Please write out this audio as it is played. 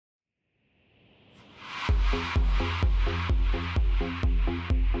So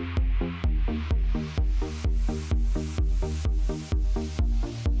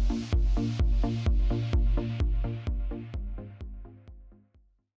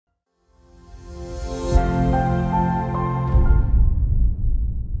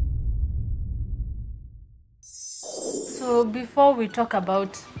before we talk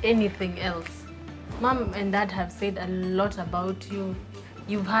about anything else, Mom and Dad have said a lot about you.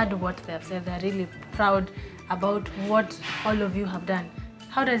 You've heard what they have said. They're really proud about what all of you have done.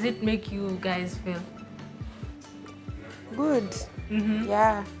 How does it make you guys feel? Good.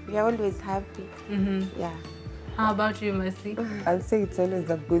 Yeah, we are always happy. Yeah. How about you, Mercy? I'll say it's always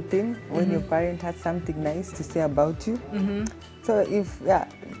a good thing when your parent has something nice to say about you. So if,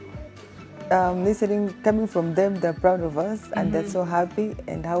 listening, coming from them, they're proud of us and they're so happy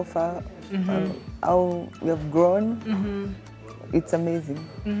and how far, how we have grown. It's amazing.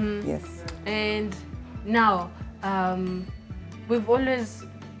 Yes. And now, we've always,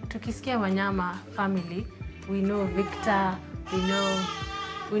 tukisikia Wanyama family, we know Victor,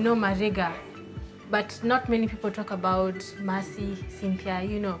 we know Mariga, but not many people talk about Mercy, Cynthia,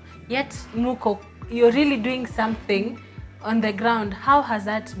 you know. Yet, Muko, you're really doing something on the ground. How has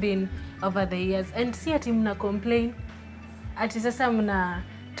that been over the years? And see ati mna complain, ati sasa mna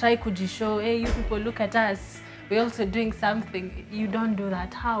try kujishow, hey, you people look at us, we're also doing something. You don't do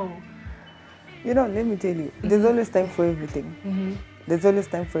that. How? You know, let me tell you, there's always time for everything. There's always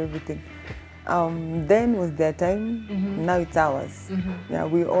time for everything. Then was their time, now it's ours. Yeah,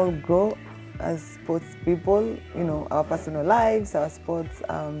 we all grow as sports people, you know, our personal lives, our sports,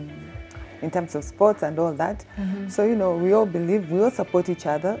 in terms of sports and all that. So, you know, we all believe, we all support each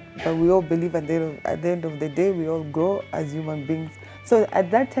other, but we all believe at the end of the day, we all grow as human beings. So at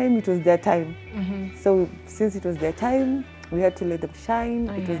that time, it was their time. So since it was their time, we had to let them shine.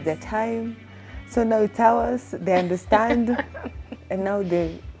 It was their time. So now it's ours, they understand, and now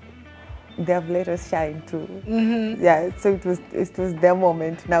they have let us shine too. Yeah, so it was their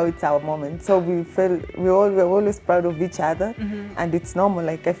moment, now it's our moment. So we felt, we're always proud of each other, and it's normal,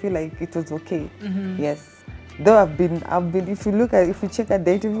 like I feel like it was okay. Yes. Though I've been, if you check at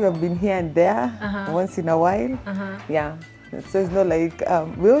the interview, I've been here and there, once in a while. Yeah. So it's not like,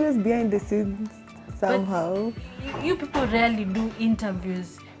 we're always behind the scenes somehow. But you people rarely do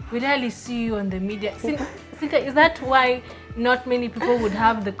interviews. We rarely see you on the media. Cynthia, is that why not many people would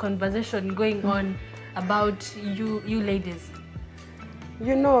have the conversation going on about you ladies?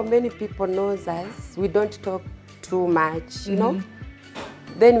 You know, many people knows us. We don't talk too much, you know.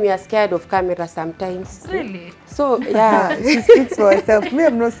 Then we are scared of camera sometimes. Really? So, yeah. She speaks for herself. Me,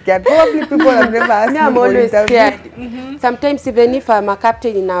 I'm not scared. Probably people have never asked me I'm for always interview. scared. Sometimes even if I'm a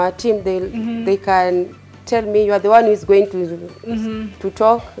captain in our team, they can tell me you are the one who is going to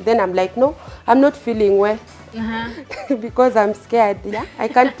talk. Then I'm like, no, I'm not feeling well because I'm scared. Yeah, I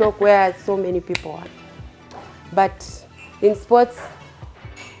can't talk where so many people are. But in sports,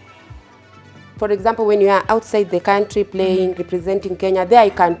 for example, when you are outside the country playing, representing Kenya, there I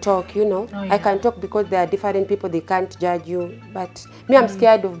can talk, you know. I can talk because there are different people, they can't judge you. But me, I'm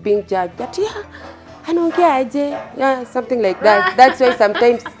scared of being judged. But yeah, yeah, something like that. That's why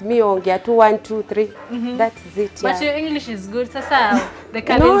sometimes me ongea 2, 1, 2, 3. That's it. But your English is good. Sasa the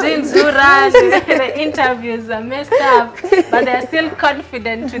Kalenjins do run, the interviews are messed up, but they're still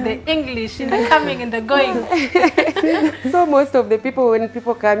confident with the English in the coming and the going. So most of the people, when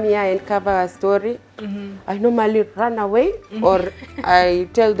people come here and cover a story, I normally run away or I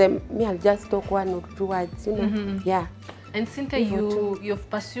tell them, me, I'll just talk 1 or 2 words, you know. Yeah. And Cynthia, you've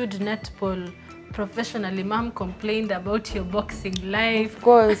pursued netball professionally. Mom complained about your boxing life. Of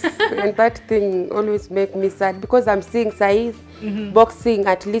course, and that thing always make me sad because I'm seeing Saiz boxing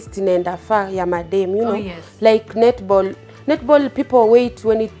at least in Endafa, Yamadem, you know. Like netball, people wait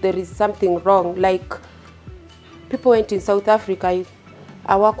when there is something wrong. Like people went in South Africa,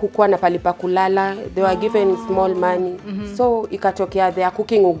 hawakukuwa na palipa kulala, they were given small money. So ikatokea they are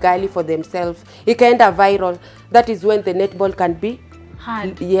cooking ugali for themselves. Ikaenda viral. That is when the netball can be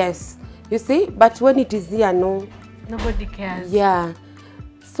hard. Yes. You see, but when it is here, no. Nobody cares. Yeah.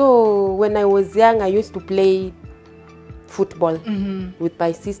 So when I was young, I used to play football with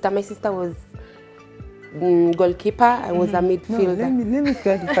my sister. My sister was goalkeeper. I was a midfielder. No, let me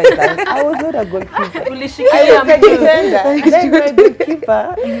clarify that. I was not a goalkeeper. I was a defender. Then my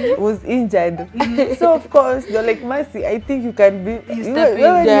goalkeeper was injured. So of course, they're like, Mercy, I think you can be, when you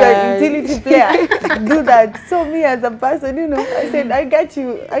are a utility player, do that. So me as a person, you know, I said, I got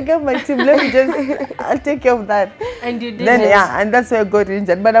you. I got my team. Let me just, I'll take care of that. And you did. Then and that's why I got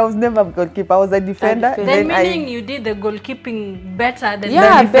injured. But I was never a goalkeeper. I was a defender. Then meaning you did the goalkeeping better than the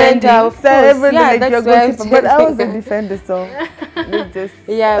defending. Better, of course. So everything, yeah, like that's you're why Sometimes. But I was a defender, so we just...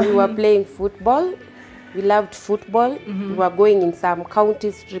 Yeah, we were playing football. We loved football. We were going in some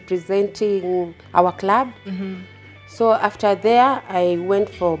counties representing our club. So after there, I went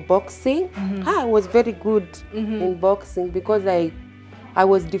for boxing. I was very good in boxing because I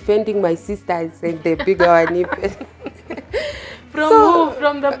was defending my sisters and the bigger one. From who?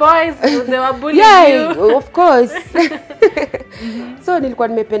 From the boys? They were bullying yeah, you? of course. So nilikuwa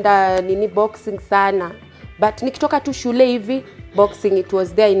nimependa boxing sana. But nikitoka tu shule hivi, boxing, it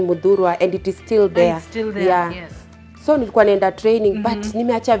was there in Mudhurwa and it is still there. And it's still there, yeah. yes. So nilikuwa naenda training, but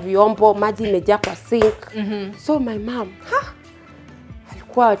nimeacha vyombo, maji imejaa kwa sink. So my mom,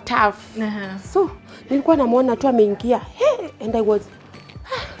 alikuwa tough. So nilikuwa namuona tu ameingia, hey, and I was,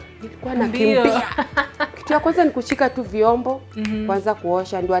 nilikuwa nakimbia. Kitu ya kwanza ni kushika tu vyombo, kwanza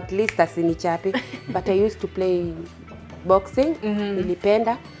kuosha, ndio at least asinichape. But I used to play boxing,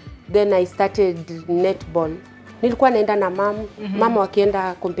 nilipenda. Then I started netball. Nilikuwa naenda na mama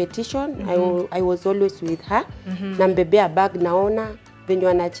wakienda competition, I was always with her. Nambebea bag naona venye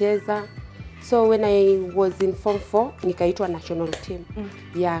wanacheza. So when I was in Form 4, nikaitwa national team.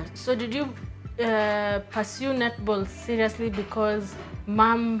 Yeah. So did you pursue netball seriously because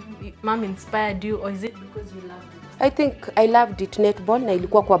mom inspired you, or is it because you loved it? I think I loved it, netball, na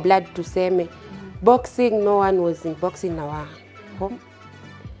ilikuwa kwa blood tuseme. Boxing, no one was in boxing in our home.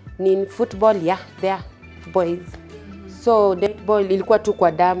 In football, yeah, there boys. So netball ilikuwa tu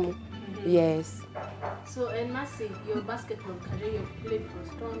kwa damu. Yes. So, and Mercy, your basketball career, you've played for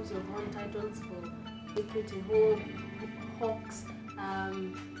Storms, you've won titles for Equity Hawks.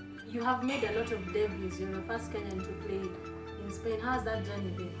 You have made a lot of debuts. You're the first Kenyan to play in Spain. How's that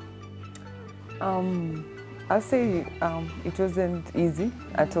journey been? I'll say it wasn't easy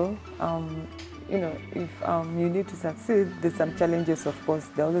at all. You know, if you need to succeed, there's some challenges, of course,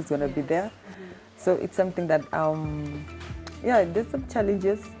 they're always going to be there. So it's something that, yeah, there's some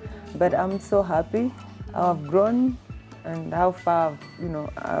challenges, but I'm so happy. I've grown and how far, you know,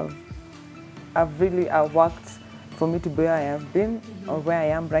 I've really worked for me to be where I have been or where I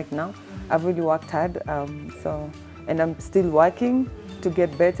am right now. I've really worked hard, and I'm still working to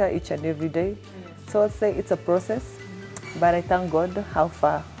get better each and every day. So I'd say it's a process. But I thank God how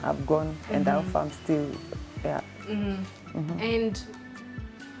far I've gone and how far I'm still, yeah. And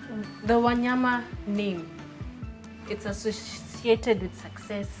the Wanyama name, it's associated with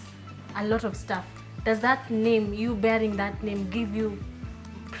success, a lot of stuff. Does that name, you bearing that name, give you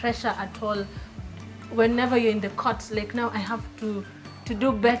pressure at all? Whenever you're in the court, like now I have to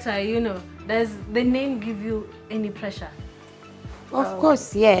do better, you know, does the name give you any pressure? Of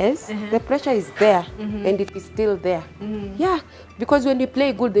course, yes. The pressure is there and it is still there. Yeah, because when you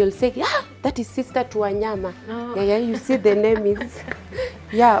play good, they'll say, yeah, that is sister to Wanyama. Yeah, you see the name is...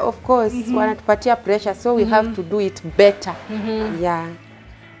 Yeah, of course, wanatupatia pressure, so we have to do it better. Yeah.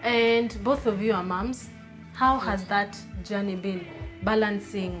 And both of you are moms. How has that journey been,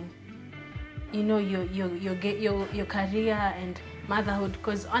 balancing, you know, your career and motherhood?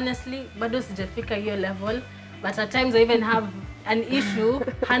 Because honestly, bado sijafika your level, but at times I even have an issue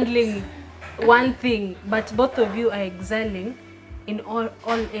handling one thing, but both of you are excelling in all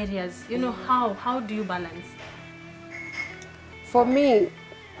areas. You know, how do you balance? For me,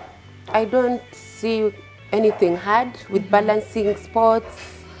 I don't see anything hard with balancing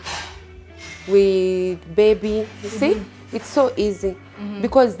sports with baby. See, it's so easy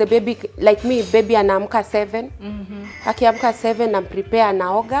because the baby, like me, baby anaamka 7. Akiamka 7 na prepare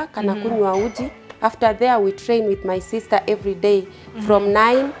naoga, kana kunywa uji. After there, we train with my sister every day from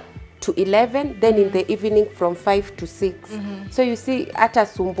 9 to 11, then in the evening from 5 to 6. So you see, hata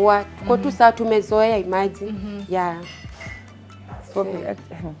sumbua, tuko tu saa tumezoea, imagine. Yeah. For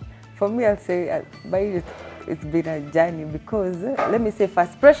me, I'll say, it's been a journey because, let me say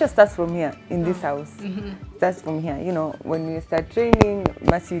first, pressure starts from here, in this house. Starts from here. You know, when you start training,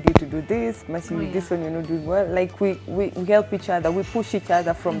 Mercy, you need to do this, Mercy, this one you're not doing well. Like, we help each other, we push each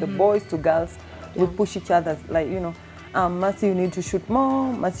other from the boys to girls. We push each other, like, you know, Mercy, you need to shoot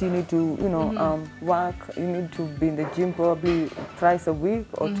more, Mercy, you need to, you know, work, you need to be in the gym probably thrice a week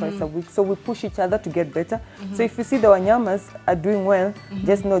or twice a week. So we push each other to get better. So if you see the Wanyamas are doing well,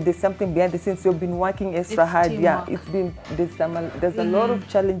 just know there's something behind the scenes. You've been working extra hard. Yeah, it's been, there's a lot of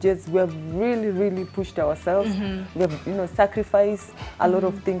challenges. We have really pushed ourselves. We have, you know, sacrificed a lot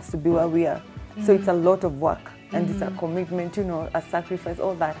of things to be where we are. So it's a lot of work and it's a commitment, you know, a sacrifice,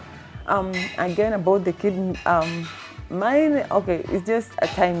 all that. Again, about the kid, mine, okay, it's just a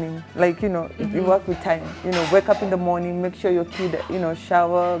timing. Like, you know, you work with time. You know, wake up in the morning, make sure your kid, you know,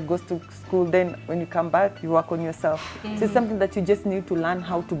 shower, goes to school. Then when you come back, you work on yourself. So it's something that you just need to learn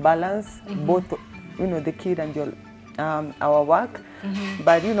how to balance both you know, the kid and your our work.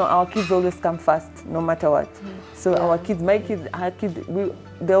 But you know, our kids always come first, no matter what. So our kids, my kids, her kids,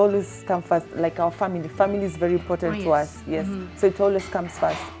 they always come first. Like our family. Family is very important to us. Yes. So it always comes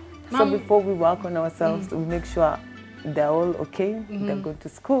first. So before we work on ourselves, we make sure they're all okay. They're going to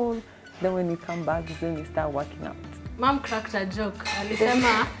school. Then when we come back, then we start working out. Mom cracked a joke.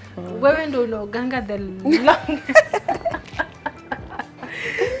 Alisema, wewe ndo unaoganga the longest.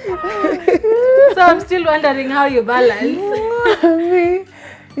 So I'm still wondering how you balance. Me,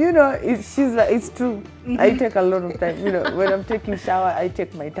 you know, she's like, it's true. I take a lot of time. You know, when I'm taking shower, I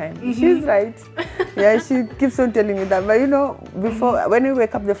take my time. She's right. Yeah, she keeps on telling me that. But you know, before when I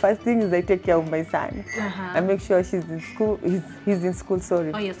wake up, the first thing is I take care of my son. I make sure she's in school. He's in school.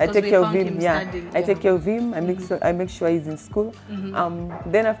 Sorry, oh, yes, I take care of him. Studying. I take care of him. I make sure he's in school.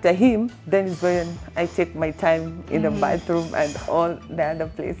 Then after him, then is when I take my time in the bathroom and all the other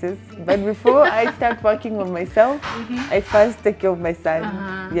places. But before I start working on myself, I first take care of my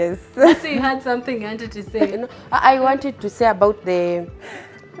son. Yes. So you had something you wanted to say? No, I wanted to say about the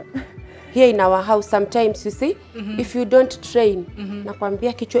here in our house. Sometimes you see, if you don't train,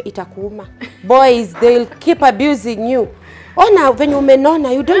 nakwambia kichwa itakuuma. Boys, they'll keep abusing you. Ona when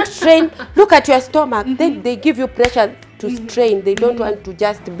umenona, you don't train. Look at your stomach. They give you pressure to train. They don't want to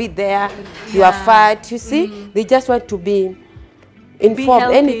just be there. You are fat. You see, they just want to be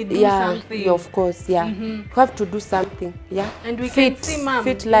informed. Something. Yeah, of course, yeah. You have to do something, yeah. And we can see mom,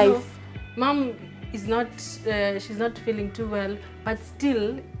 fit life. Mom is not, she's not feeling too well, but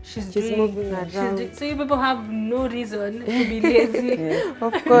still she's moving around. So you people have no reason to be lazy. Of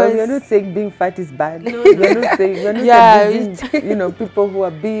course. But we are not saying being fat is bad. No. We are not saying, abusing, you know, people who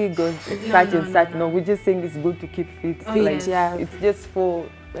are big or such and such. No, we're just saying it's good to keep fit. Oh, like, yes. It's just for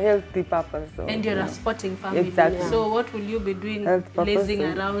healthy purpose. So, and you're a sporting family. Exactly. So what will you be doing lazing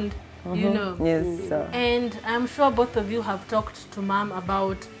around, you know? Yes. And I'm sure both of you have talked to mom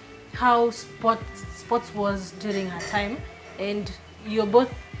about how sports was during her time, and you're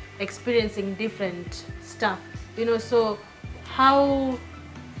both experiencing different stuff, you know. So how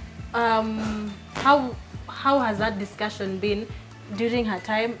has that discussion been during her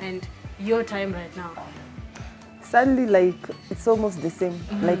time and your time right now? Sadly, like, it's almost the same.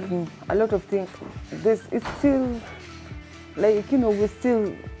 Like a lot of things, it's still, like, you know, we're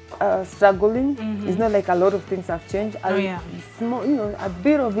still struggling. It's not like a lot of things have changed. Small, you know, a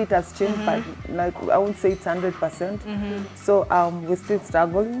bit of it has changed, but like I won't say it's 100%. So we're still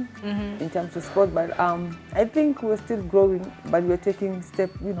struggling in terms of sport, but I think we're still growing, but we're taking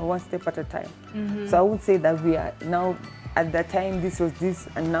one step at a time. So I would say that we are now. At that time, this was this,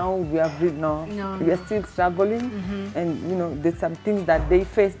 and now we are we are still struggling, and you know, there's some things that they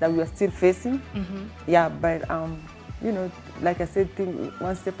face that we are still facing. Yeah, but you know, like I said,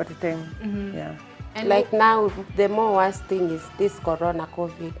 one step at a time. Yeah. And like now, the more worst thing is this Corona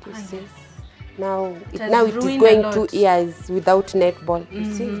COVID. You see, now it is going 2 years without netball. You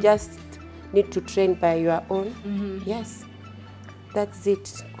see, you just need to train by your own. Yes, that's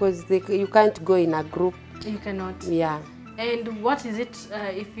it, because you can't go in a group. You cannot. Yeah. And what is it,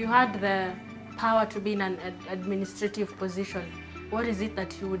 if you had the power to be in an administrative position, what is it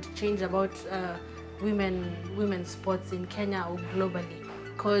that you would change about women's sports in Kenya or globally?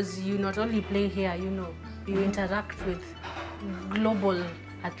 Because you not only play here, you know, you interact with global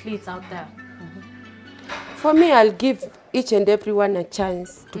athletes out there. For me, I'll give each and everyone a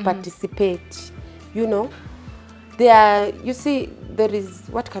chance to participate. You know, you see, there is,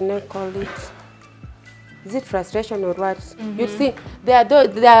 what can I call it? Is it frustration or what? You see, there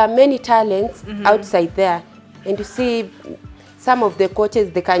are many talents outside there, and you see, some of the coaches,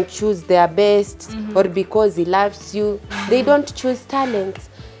 they can choose their best, or because he loves you, they don't choose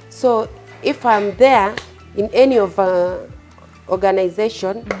talents. So if I'm there in any of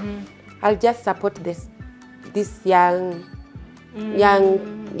organization, I'll just support these young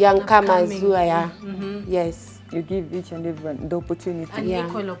comers who are yes. You give each and everyone the opportunity. An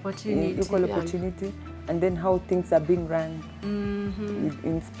equal opportunity. Equal opportunity. And then how things are being run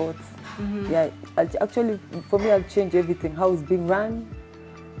in sports. Yeah, actually, for me, I'll change everything. How it's being run,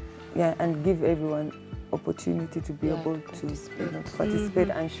 and give everyone opportunity to be able to participate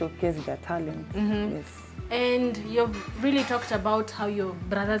and showcase their talent. Yes. And you've really talked about how your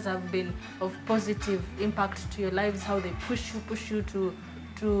brothers have been of positive impact to your lives, how they push you to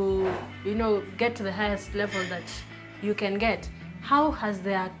you know, get to the highest level that you can get. How has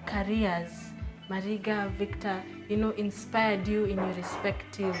their careers, Mariga, Victor, you know, inspired you in your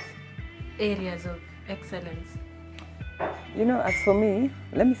respective areas of excellence? You know, as for me,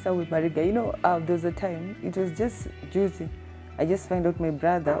 let me start with Mariga. You know, there was a time, it was just juicy. I just find out my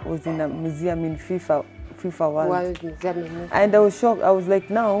brother was in a museum in FIFA World. Museum. And I was shocked. I was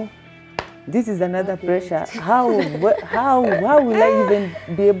like, now, this is another pressure. How will I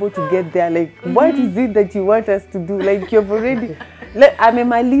even be able to get there? Like, what is it that you want us to do? Like, you've already, like, I'm a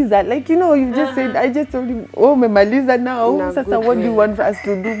Maliza. Like, you know, you just said, I just told him, oh, I'm a Maliza now. No, Sasa, what do you want for us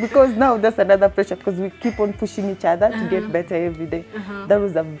to do? Because now that's another pressure, because we keep on pushing each other to get better every day. That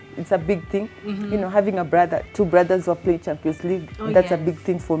was it's a big thing. You know, having a brother, 2 brothers who are playing Champions League, that's a big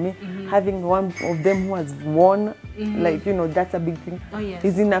thing for me. Having one of them who has won, like, you know, that's a big thing.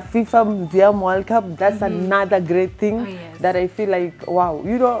 He's in a FIFA Museum World Cup. That's another great thing that I feel like, wow,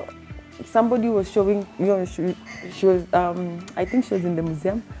 you know, somebody was showing, you know, she was, I think she was in the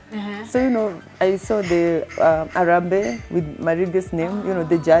museum. So, you know, I saw the Arambe with Mariga's name, you know,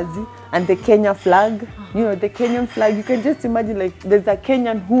 the jersey, and the Kenya flag, you know, the Kenyan flag. You can just imagine, like, there's a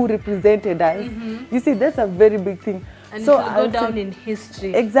Kenyan who represented us. You see, that's a very big thing. And so it will go down in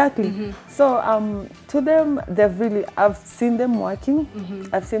history. Exactly. So to them, they've really, I've seen them working.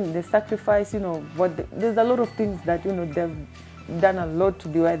 I've seen the sacrifice, you know, there's a lot of things that, you know, they've done a lot to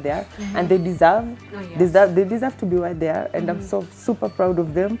be where they are, and they deserve. They deserve to be where they are, and I'm so super proud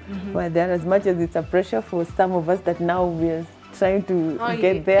of them where they are. As much as it's a pressure for some of us that now we're trying to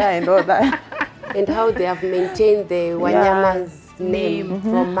get there and all that. And how they have maintained the Wanyama's name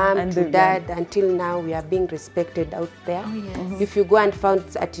from mom to dad until now. We are being respected out there. If you go and find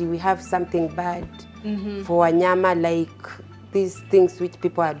that we have something bad for Wanyama, like these things which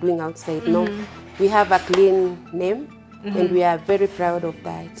people are doing outside, no, we have a clean name. And we are very proud of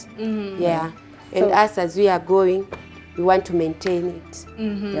that. Yeah. And so, us, as we are going, we want to maintain it.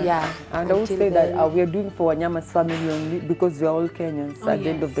 Yeah. And I would say that we are doing for Wanyama's family only because we are all Kenyans at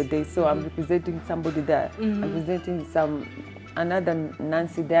the end of the day. So I'm representing somebody there. I'm representing another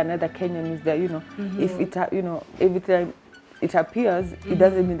Nancy there, another Kenyan who's there. You know, if it, you know, every time it appears, it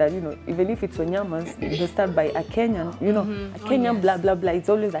doesn't mean that, you know, even if it's Wanyama's, they start by a Kenyan, you know, a Kenyan blah, blah, blah. It's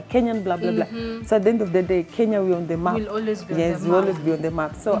always a Kenyan blah, blah, blah. So at the end of the day, Kenya, we're on the map. We'll always be on the map. We'll always be on the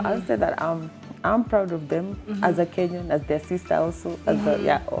map. So I'll say that I'm proud of them as a Kenyan, as their sister also, as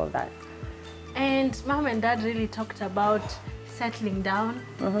all that. And mom and dad really talked about settling down,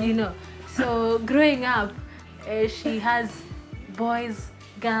 you know. So growing up, she has boys,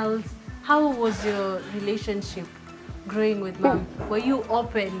 girls. How was your relationship growing with mom? Were you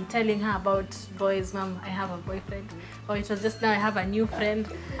open telling her about boys? Mom, I have a boyfriend, or it was just now I have a new friend?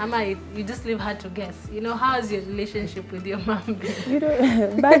 You just leave her to guess? You know, how is your relationship with your mom? You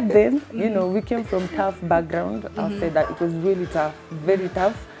know, back then, you know, we came from tough background. I'll say that it was really tough, very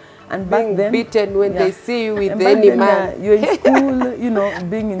tough. And back being then, beaten when they see you with and any then, man. You're in school, you know,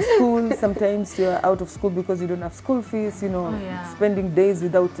 being in school, sometimes you're out of school because you don't have school fees, you know, spending days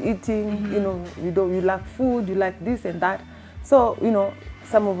without eating, you know, you lack food, you lack this and that. So, you know,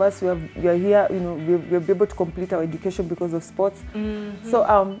 some of us, you're here, you know, we're able to complete our education because of sports.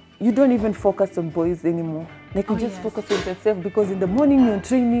 So you don't even focus on boys anymore. Like you just focus on yourself, because in the morning you're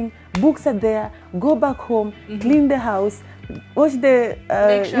training, books are there, go back home, clean the house, watch the,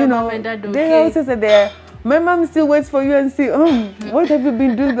 make sure you know, mom and dad the houses are there. My mom still waits for you and see, what have you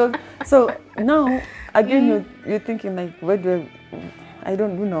been doing? So now, again, you're thinking like, where do I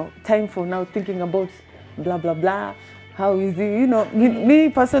don't, you know, time for now thinking about blah, blah, blah. How is it, you know, me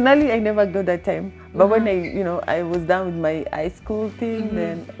personally, I never got that time. But when I was done with my high school thing,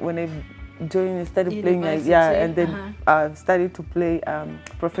 then when I joined and started playing, and then I started to play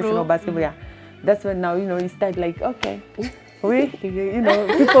professional basketball, that's when now, you know, you start like, okay, you know,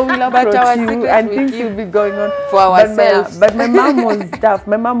 people will approach you and things will be going on for ourselves. But my mom was tough.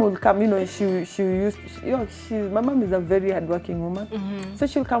 My mom would come, you know, my mom is a very hardworking woman. So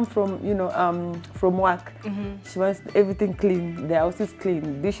she'll come from, you know, from work. She wants everything clean. The house is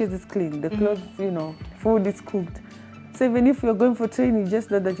clean, dishes is clean, the clothes, you know, food is cooked. So even if you're going for training,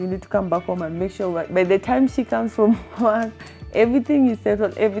 just know that you need to come back home and make sure by the time she comes from work, everything is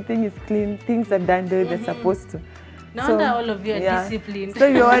settled, everything is clean, things are done the way they're supposed to. No wonder all of you are disciplined. So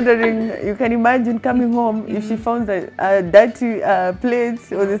you're wondering, you can imagine coming home, if she found a dirty plate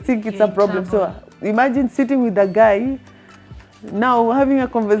or they think it's a problem. So imagine sitting with a guy, now having a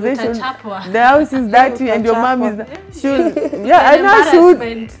conversation, the house is dirty and your mom is,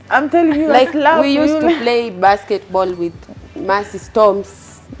 I'm telling you, like we used to play basketball with Mercy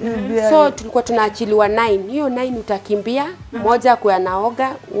Storms. So tulikuwa tunaachiliwa 9. Hiyo 9 utakimbia, moja kwa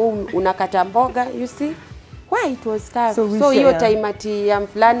naoga, unakata mboga, you see? Why it was tough. So hiyo time ati ya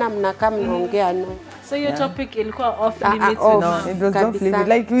mfulana mnakaa mnaongea no. So your topic ilikuwa off limits. No, it was off limits.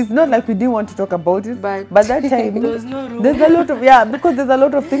 Like it's not like we didn't want to talk about it, but that time there was no room. There's a lot of because there's a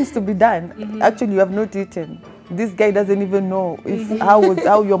lot of things to be done. Actually, you have not eaten. this guy doesn't even know if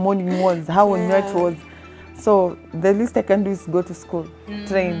how your morning was, how your night was. So the least I can do is go to school,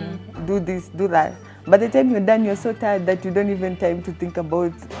 train, do this, do that. By the time you're done, you're so tired that you don't even time to think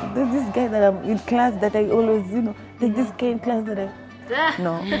about, there's this guy that I'm in class that I always, there's this guy in class that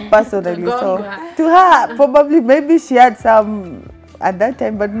no, personally. So to her, probably, maybe she had some at that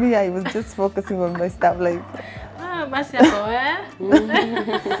time, but me, I was just focusing on my stuff. Like, I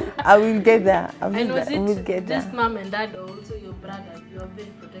will get there. I will get there. Just mom and dad, or also your brother, you are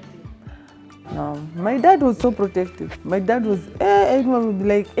very protective? No, my dad was so protective. My dad was, everyone would be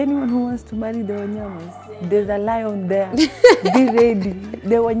like, anyone who wants to marry the Wanyamas, there's a lion there. Be ready.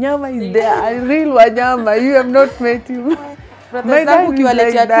 The Wanyama is there, a real Wanyama. You have not met him. My dad is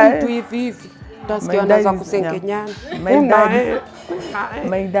like that.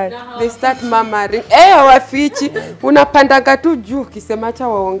 My dad. They start murmuring. Wafichi, unapandaga tu juu kisemacha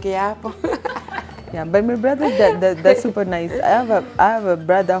waonge hapo. Yeah, but my brothers, they're super nice. I have a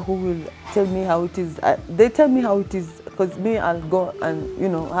brother who will tell me how it is. They tell me how it is, because me, I'll go and,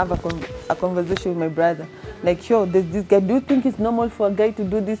 have a conversation with my brother. Like, yo, there's this guy. Do you think it's normal for a guy to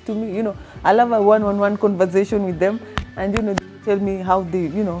do this to me? I'll have a one-on-one conversation with them, and, they tell me how they,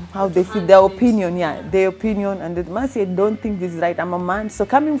 how they feel, their opinion, their opinion. And the man said, don't think this is right. I'm a man. So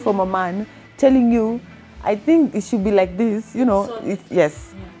coming from a man, telling you, I think it should be like this,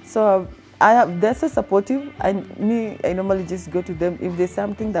 yes. So, they're so supportive, and me, I normally just go to them if there's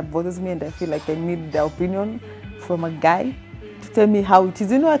something that bothers me and I feel like I need their opinion from a guy to tell me how it is.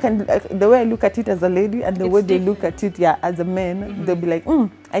 The way I look at it as a lady and the way they look at it, as a man, they'll be like,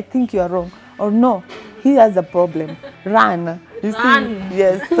 I think you are wrong, or no, he has a problem. Run. Run.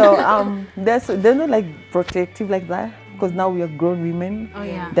 Yes. So they're not like protective like that, because now we are grown women. Oh,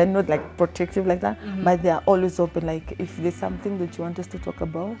 yeah. They're not like protective like that, but they are always open. Like, if there's something that you want us to talk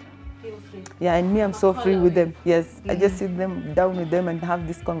about, feel free. Yeah, and me, I'm so free with them. Yes, I just sit them down with them and have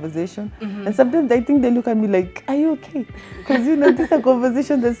this conversation. And sometimes I think they look at me like, "Are you okay?" Because this is a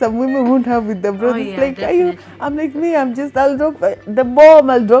conversation that some women won't have with their brothers. Yeah, like, definitely. "Are you?" I'm like, "Me, I'll drop the bomb.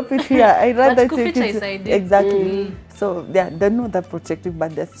 I'll drop it here. I rather take it." Exactly. So they're not that protective,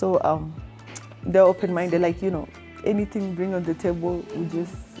 but they're so they're open-minded. Like, anything bring on the table, we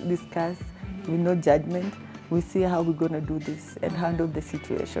just discuss with no judgment. We see how we're going to do this and handle the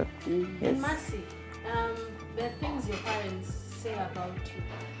situation. Yes. And Mercy, there are things your parents say about you.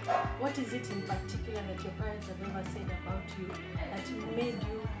 What is it in particular that your parents have ever said about you that made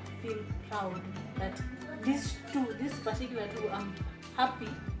you feel proud that these particular two, I'm happy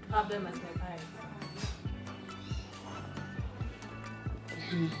to have them as my parents?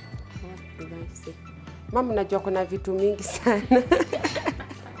 What did I say? Mama, najua kuna vitu mingi sana.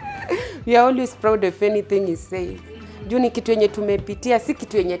 We are always proud of anything he says. Juu ni kitu yenye tumepitia, si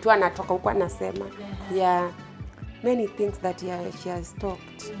kitu yenye tu anatoka huko anasema. Yeah, many things that she has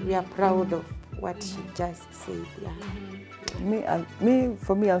talked. We are proud of what she just said. Yeah.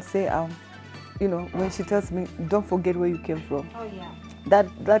 For me, I'll say, when she tells me, don't forget where you came from. Oh yeah.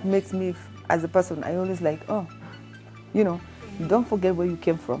 That makes me, as a person, I always like, don't forget where you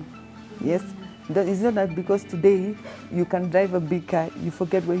came from. Yes. It's not that because today you can drive a big car, you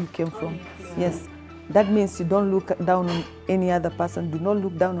forget where you came from. Yes. That means you don't look down on any other person. Do not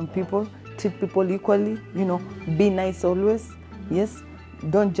look down on people. Treat people equally. Be nice always. Yes.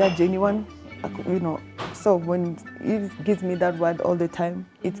 Don't judge anyone. So when it gives me that word all the time,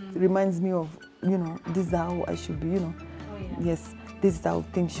 it reminds me of, this is how I should be, Yes. This is how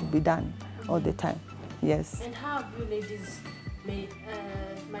things should be done all the time. Yes. And how have you ladies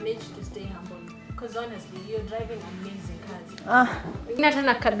managed to stay humble? Because honestly, you're driving amazing cars. Hata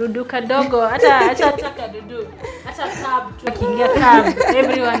na kadudu kadogo, hata kadudu, hata cab tu akiingia cab,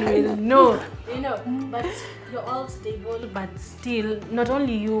 everyone will know, But you're all stable, but still, not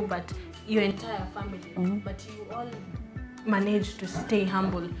only you, but your entire family. But you all manage to stay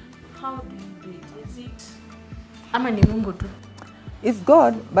humble. How do you do it? Is it ama ni Mungu tu? It's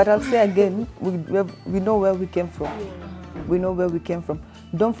God, but I'll say again, we know where we came from. We know where we came from.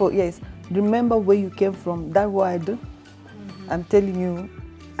 Don't forget, remember where you came from. That word, I'm telling you,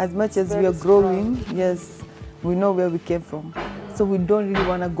 as much as we are growing, yes, we know where we came from. So we don't really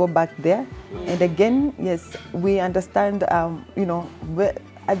want to go back there. And again, yes, we understand, where,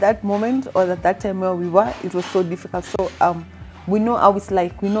 at that moment or at that time where we were, it was so difficult. So we know how it's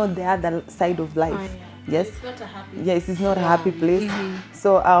like. We know the other side of life. Yes. It's not a happy place. Yes, it's not a happy place.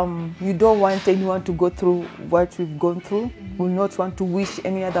 So you don't want anyone to go through what we've gone through. We not want to wish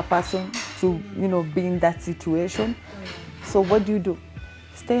any other person to, be in that situation. So what do?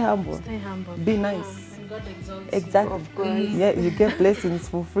 Stay humble. Stay humble. Be nice. God exalts Exactly. Of course. Yeah, you get blessings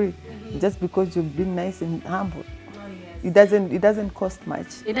for free just because you've been nice and humble. Oh, yes. It doesn't cost much.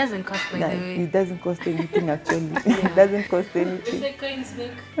 It doesn't cost, by Yeah, the way. it doesn't cost anything actually. It doesn't cost They anything. say coins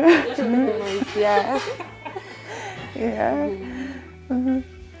make a lot of noise. Yeah. Yeah.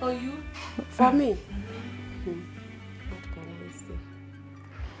 For you? For me, what can I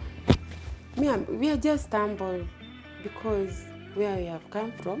say? We are just humble because where we have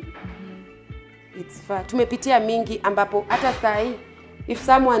come from, it's far. Tumepitia mingi ambapo hata sahi, if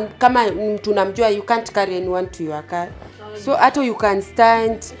someone kama mtu namjua, you can't carry anyone to your car. So hata you can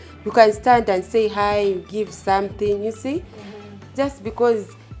stand and say hi, you give something, you see? Just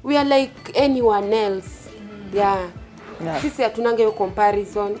because we are like anyone else. Yeah. Sisi hatunanga hiyo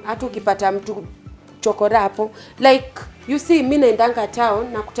comparison. Hata ukipata mtu chokora hapo, like you see, mimi naendanga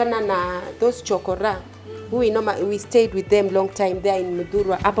town nakutana na those chokora who we stayed with them long time there in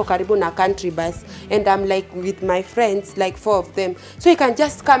Mudhurwa hapo karibu na country bus, and I'm like with my friends, like 4 of them, so you can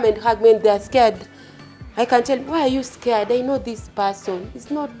just come and hug me and they're scared. I can tell, why are you scared? I know this person, it's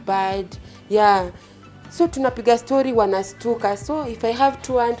not bad. Yeah, so tunapiga story, wanastuka. So if I have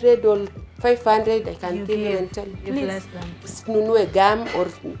 200 or 500, I can give you and tell, please nunue gum, or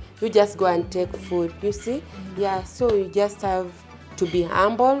you just go and take food, you see? Yeah, so you just have to be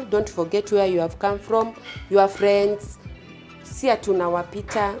humble. Don't forget where you have come from, your friends. Si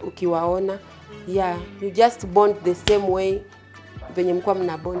tunawapita ukiwaona. Yeah, you just bond the same way venye mko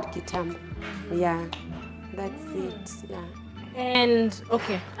mna bond kitambo. Yeah, that's it. Yeah. And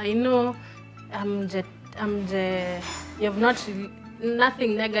okay, I know you have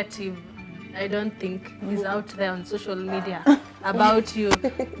nothing negative, I don't think, is out there on social media about you,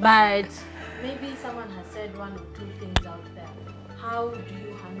 but maybe someone has said 1 or 2 things out there. How do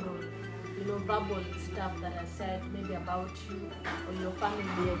you handle, verbal stuff that are said maybe about you or your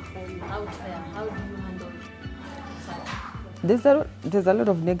family out there? How do you handle that? There's a lot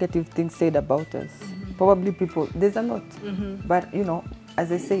of negative things said about us. Probably people, there's a lot. But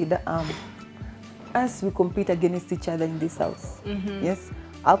as I said, us, we compete against each other in this house. Yes,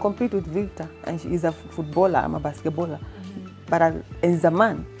 I'll compete with Victor, and she is a footballer, I'm a basketballer. But as a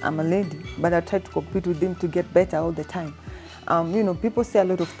man, I'm a lady, but I try to compete with him to get better all the time. People say a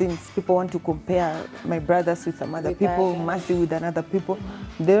lot of things. People want to compare my brothers with some other people, Mercy with another people.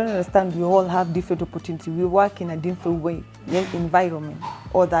 They don't understand we all have different opportunities. We work in a different way, environment,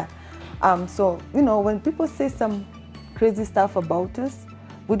 all that. So, when people say some crazy stuff about us,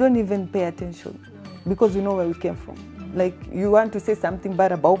 we don't even pay attention because we know where we came from. Like, you want to say something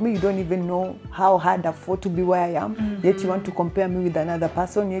bad about me, you don't even know how hard I fought to be where I am, yet you want to compare me with another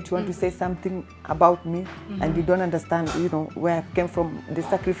person, yet you want to say something about me, and you don't understand, where I came from, the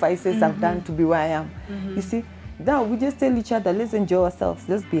sacrifices I've done to be where I am. You see, now we just tell each other, let's enjoy ourselves,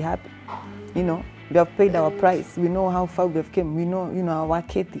 let's be happy. We have paid our price, we know how far we have come, we know, our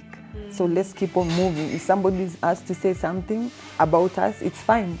work ethic. So let's keep on moving. If somebody asks to say something about us, it's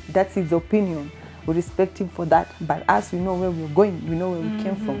fine, that's his opinion. We respect him for that, but us, we know where we're going, we know where we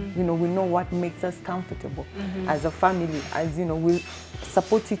came from, we know what makes us comfortable as a family, as we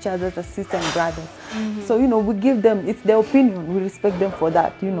support each other as sisters and brothers. So we give them, it's their opinion, we respect them for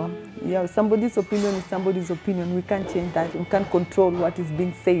that. Yeah, somebody's opinion is somebody's opinion. We can't change that. We can't control what is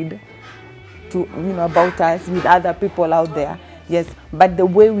being said to about us with other people out there. Yes, but the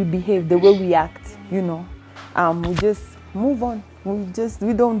way we behave, the way we act, we just move on.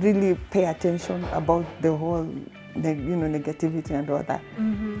 We don't really pay attention about the whole, negativity and all that.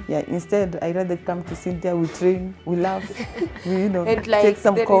 Yeah, instead, I rather come to Cynthia, we train, we laugh, we, like, take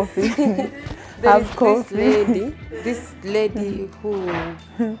some coffee, have coffee. This lady who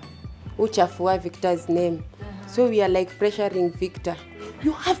chafua Victor's name. So we are like pressuring Victor.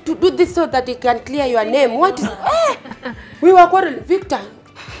 You have to do this so that he can clear your name. What is... We were quarreling. Victor,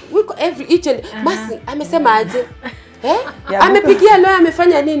 each and... Mercy, amesema aje? Amepigia lawyer,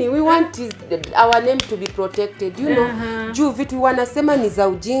 amefanya nini? We want our name to be protected, juu vitu wanasema ni za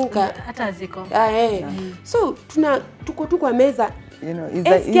ujinga hata ziko. So tuko tu kwa meza,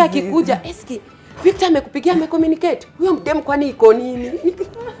 eski akikuja, eski Victor amekupigia, amecommunicate, huyo mdem kwani iko nini?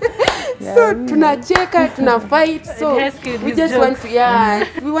 So tunacheka, tuna fight, so we just want to,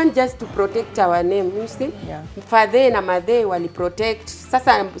 we want just to protect our name, you see? Father na mother wali protect.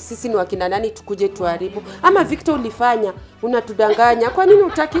 Sasa sisi ni wakina nani tukuje tuharibu? Ama Victor ulifanya, unatudanganya, kwa nini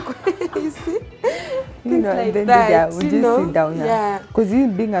utaki you see? Like then that, we just sit down here. Because you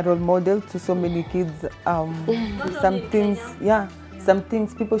being a role model to so many kids, some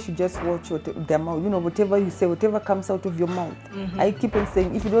things people should just watch their mouth. Whatever you say, whatever comes out of your mouth. I keep on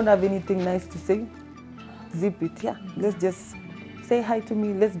saying, if you don't have anything nice to say, zip it. Yeah, let's just say hi to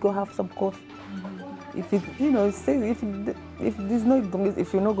me. Let's go have some coffee. if it, you know, say if there's no,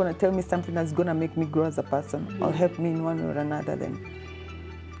 if you're not gonna tell me something that's gonna make me grow as a person or help me in one way or another, then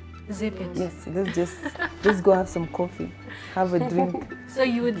zip it. yes, let's go have some coffee, have a drink. So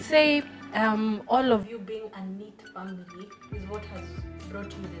you would say all of you being a neat family is what has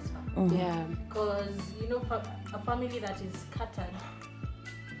brought you this far. Yeah. Because you know, a family that is scattered,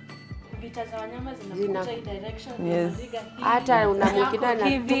 vita za wanyama zinakuja in direction. Yes. Hata unamwingine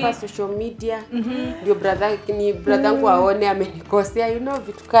anatupa social media ndio brother aone amenikosea, you know,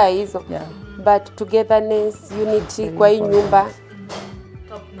 vitu kaa hizo. Yeah. But togetherness, unity kwa hii nyumba.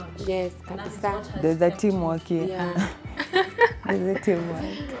 Top notch. Yes, kabisa. There's a teamwork here. Yeah. There's a teamwork.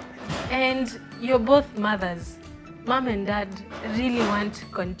 And you're both mothers. Mom and dad really want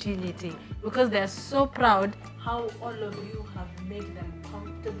continuity because they're so proud how all of you have made them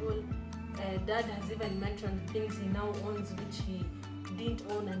comfortable. Dad has even mentioned things he now owns which he didn't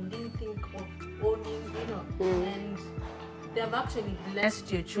own and didn't think of owning, you know. And they've actually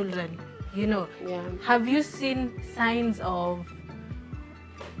blessed your children, you know. Yeah. Have you seen signs of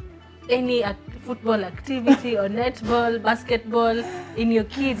any football activity or netball, basketball in your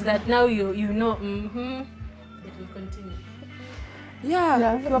kids that now you know, it will continue?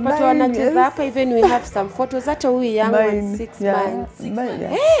 Yeah, wapata wanacheza hapa, even we have some photos. Hata huyu young one 6 months.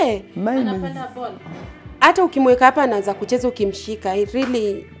 Hey! Anapenda ball. Hata ukimweka hapa anaanza kucheza, ukimshika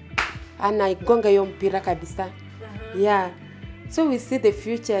really anaigonga hiyo mpira kabisa. Yeah. So we see the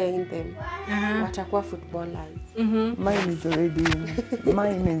future in them. Watakuwa footballers. Mine is already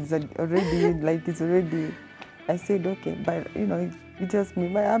like it's already. I said okay, but you know, it's just me.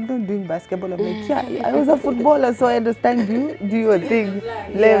 But I'm not doing basketball. I'm like, yeah, I was a footballer, so I understand you. Do your thing.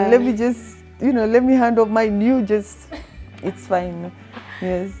 Let me just, you know, let me handle mine. You just, it's fine.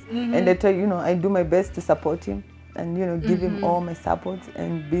 Yes. And I try, you know, I do my best to support him and, you know, give him all my support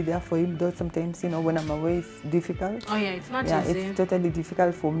and be there for him. Though sometimes, you know, when I'm away, it's difficult. Oh yeah, it's not easy. Yeah, it's totally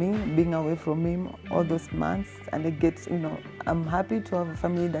difficult for me being away from him all those months. And I get, you know, I'm happy to have a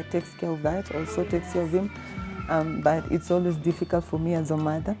family that takes care of that, also takes care of him. But it's always difficult for me as a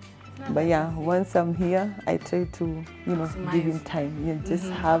mother. But yeah, once I'm here, I try to, you know, give him time. Yeah,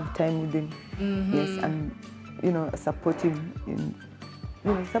 just have time with him. Yes, and, you know, support him in,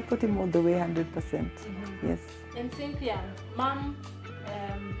 you know, support him all the way 100%. Yes. And Cynthia, Mom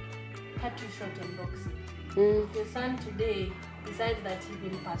cut you short on boxing. If your son today decides that he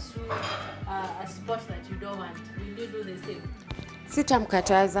will pursue a sport that you don't want, will you do the same?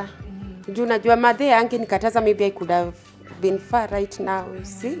 Sitamkataza. Juu najua madhe yange nikataza, maybe I could have been far right now, you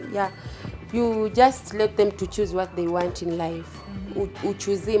see. Yeah. You just let them to choose what they want in life.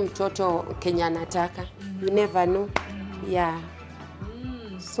 Uchuzi mtoto Kenya anataka. You never know. Yeah.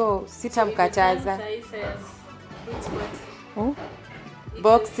 So sitamkataza.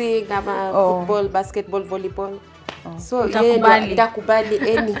 Boxing, football, basketball, volleyball. So yeah, ndakubali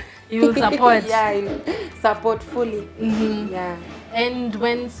any. You will support. Yeah, I'll support fully. Yeah. And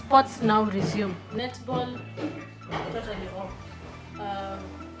when sports now resume, netball totally off,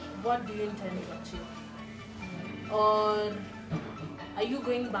 what do you intend to achieve? Or are you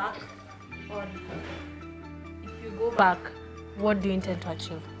going back? Or if you go back, what do you intend to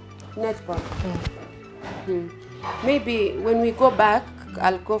achieve? Netball. Maybe when we go back,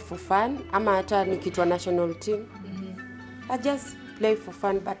 I'll go for fun. Ama hata nikitwa national team. I just play for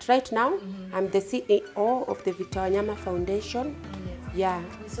fun. But right now, I'm the CEO of the Cynthia Wanyama Foundation. Yeah.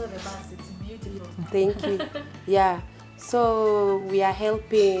 We saw the bus, it's beautiful. Thank you. Yeah. So we are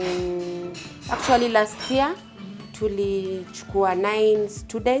helping, actually last year, tulichukua 9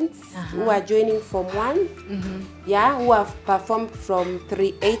 students who are joining Form 1. Yeah, who have performed from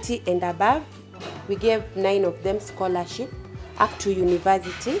 380 and above. We gave 9 of them scholarship up to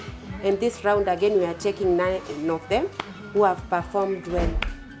university. And this round again, we are taking 9 of them who have performed well.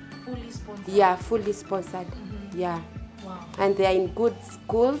 Fully sponsored? Yeah, fully sponsored. Yeah. Wow. And they are in good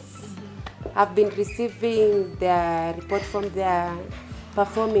schools. I've been receiving their report from their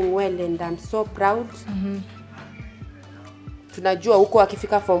performing well, and I'm so proud. Tunajua huko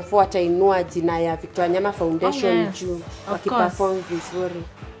wakifika Form 4 atainua jina ya Cynthia Wanyama Foundation juu wakiperform vizuri.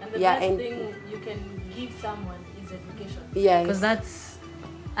 And the best thing you can give someone is education. Yeah, because that's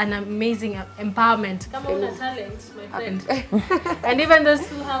an amazing empowerment. Come on, a talent, my friend. And even those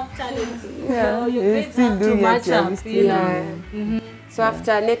who have talents, your grades have to match up. You know. So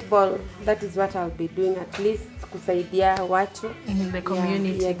after netball, that is what I'll be doing, at least kusaidia watu. The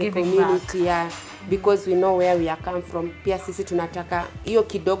community, the giving community, back. Yeah, because we know where we are come from. Pia sisi tunataka hiyo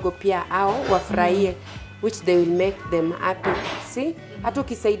kidogo pia au wafurahie, which they will make them happy. See? Hata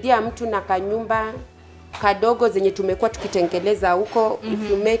ukisaidia mtu na kanyumba, kadogo zenye tumekuwa tukitengeleza huko.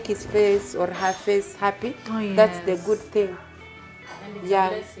 If you make his face or her face happy, that's the good thing. And it's a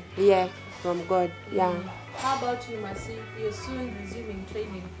blessing. Yeah, from God. Yeah. How about you, Masi? You're soon resuming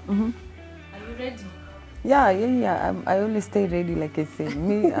training. Are you ready? Yeah. I always stay ready, like I said.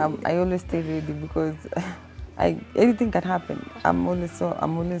 Me, I always stay ready because anything can happen. I'm always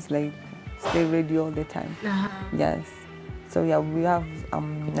like stay ready all the time. Yes. So yeah, we have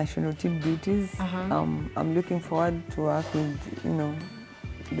national team duties. I'm looking forward to work with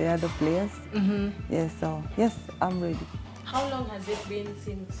the other players. Yes. So yes, I'm ready. How long has it been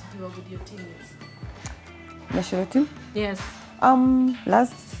since you were with your teammates? National team? Yes.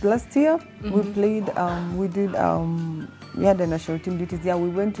 Last year we played. We had the national team duties. Yeah, we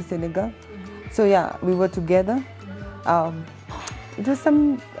went to Senegal. So yeah, we were together. It was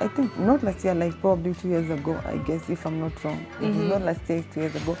I think not last year, like probably 2 years ago, I guess, if I'm not wrong. It was not last year, 2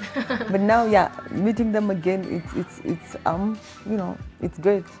 years ago. But now, yeah, meeting them again, it's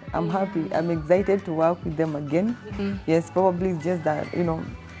great. I'm happy. I'm excited to work with them again. Yes, probably it's just that,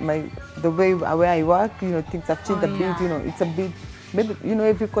 the way where I work, things have changed a bit. It's a bit, maybe,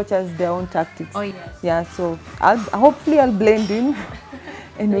 every coach has their own tactics. Oh, yes. Yeah, so hopefully I'll blend in.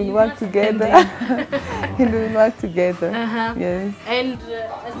 And we'll work together. Yes. And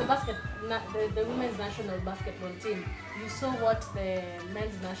as the women's national basketball team, you saw what the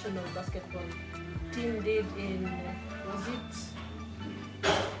men's national basketball team did in, was it?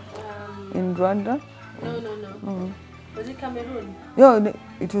 In Rwanda? No. Was it Cameroon? No,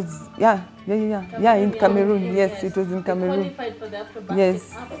 it was, yeah, in Cameroon. Yes, it was in Cameroon. They qualified for the AfroBasket.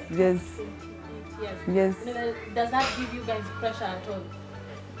 Yes. Does that give you guys pressure at all?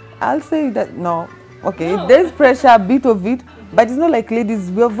 I'll say that no. Okay, there's pressure, a bit of it, but it's not like ladies.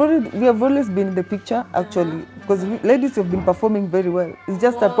 We have always been in the picture actually, because ladies have been performing very well. It's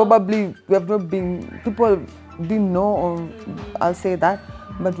just that probably we have not been. People didn't know, or I'll say that.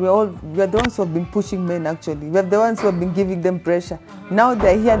 But we are the ones who have been pushing men actually. We are the ones who have been giving them pressure. Now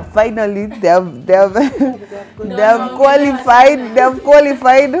they're here. Finally, they have qualified. They have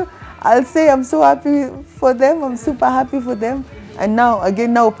qualified. I'll say I'm so happy for them. I'm super happy for them. And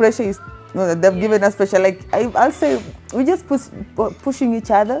now pressure is, they've given us pressure. Like I'll say, we just pushing each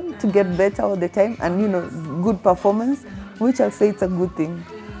other to get better all the time, and good performance, which I'll say it's a good thing.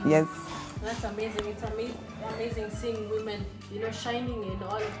 Yes. That's amazing. It's amazing seeing women, shining in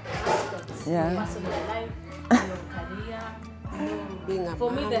all aspects. Yeah. Personal life, your career. Being a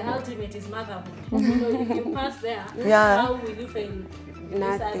For me, mom. the ultimate is motherhood. If you pass there, how will you fail?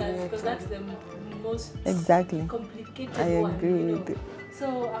 Nothing. Because that's the most complicated I one. agree with it.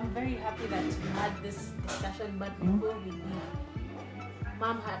 So I'm very happy that you had this discussion. But before we leave,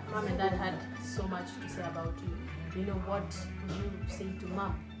 mom and dad had so much to say about you. What would you say to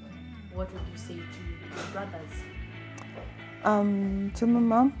mom? What would you say to your brothers? To my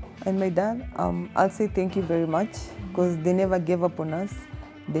mom and my dad, I'll say thank you very much, because they never gave up on us.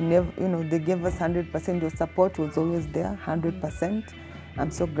 They never, they gave us 100%. Your support was always there, 100%. I'm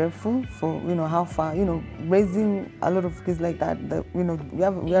so grateful for how far raising a lot of kids like that. We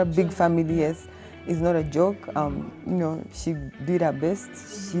are a big family. Yes, it's not a joke. She did her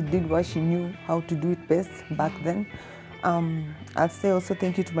best. She did what she knew how to do it best back then. I'll say also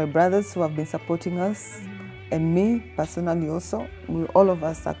thank you to my brothers who have been supporting us, and me personally also. All of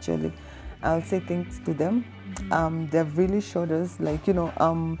us actually. I'll say thanks to them. They've really showed us, like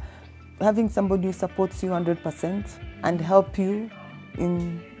having somebody who supports you 100% and help you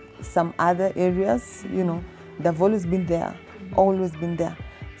in some other areas, they've always been there,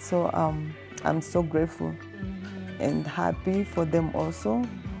 So I'm so grateful and happy for them also,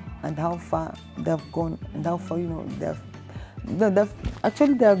 and how far they've gone, and how far they're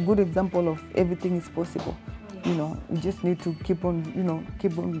a good example of everything is possible. You just need to keep on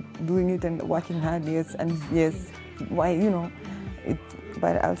doing it and working hard.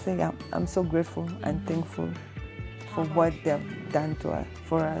 But I'll say, yeah, I'm so grateful and thankful for what they've done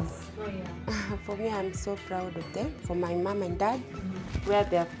for us. For me, I'm so proud of them, for my mom and dad, where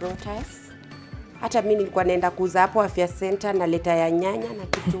they have brought us. Hata mimi nilikuwa naenda kuuza hapo afya center na leta ya nyanya na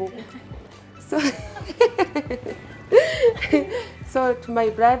kitunguu. So to my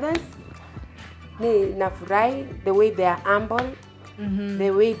brothers, nafurahi the way they are humble,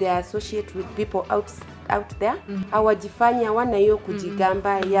 the way they associate with people out there. Hawajifanya hawana hiyo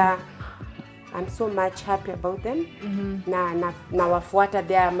kujigamba. Yeah, I'm so much happy about them. Na wafuata,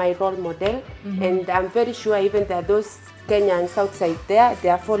 they are my role model, and I'm very sure even there are those Kenyans outside there, they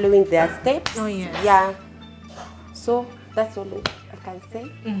are following their steps. Oh yes. Yeah. So that's all. can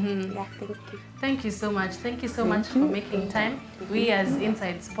say. Yeah, thank you. Thank you so much. Thank you so much for making time. We as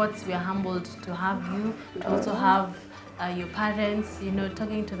Inside Sports, we are humbled to have you, to also have your parents, you know,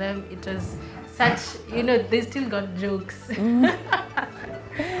 talking to them. It was such, you know, they still got jokes.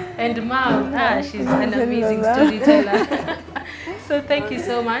 And Mom, she's an amazing storyteller. So thank you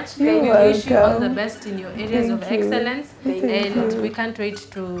so much. We wish you all the best in your areas of excellence. And we can't wait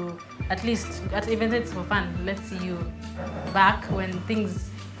to, at least, even if it's for fun, let's see you back when things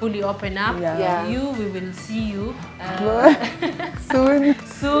fully open up. We will see you Soon.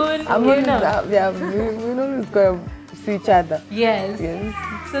 soon. I'm always, we'll always go see each other. Yes.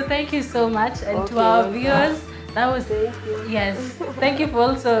 So thank you so much. And to our viewers, that was, thank you for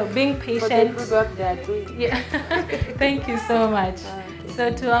also being patient. For the good work they are doing. Yeah. Thank you so much.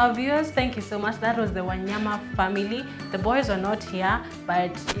 So to our viewers, thank you so much. That was the Wanyama family. The boys were not here,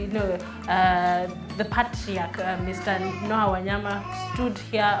 but you know, the patriarch, Mr. Noah Wanyama, stood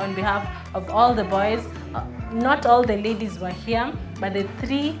here on behalf of all the boys. Not all the ladies were here, but the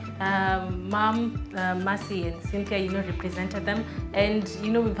three, Mom, Mercy, and Cynthia, you know, represented them. And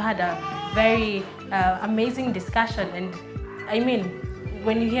you know, we've had a very amazing discussion. And I mean,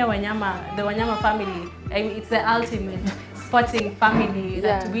 when you hear Wanyama, the Wanyama family, I mean, it's the ultimate sporting family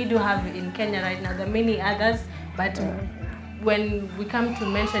that we do have in Kenya right now. There are many others, but when we come to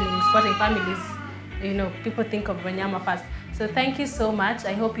mentioning sporting families, you know, people think of Wanyama first. So thank you so much.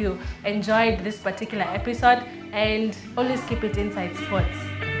 I hope you enjoyed this particular episode, and always keep it Inside Sports.